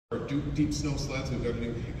Deep snow sleds. We've got a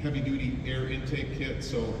new heavy-duty air intake kit.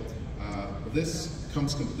 So this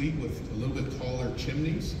comes complete with a little bit taller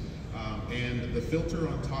chimneys, and the filter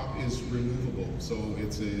on top is removable. So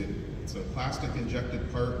it's a plastic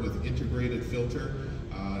injected part with integrated filter.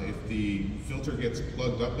 If the filter gets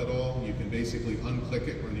plugged up at all, you can basically unclick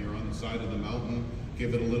it when you're on the side of the mountain,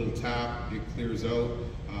 give it a little tap, it clears out.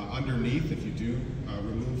 Underneath, if you do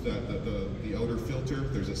remove the outer filter,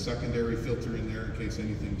 there's a secondary filter in there in case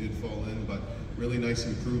anything did fall in, but really nice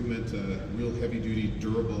improvement, real heavy-duty,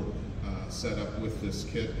 durable setup with this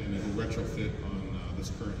kit, and it'll retrofit on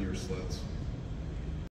this current year's sleds.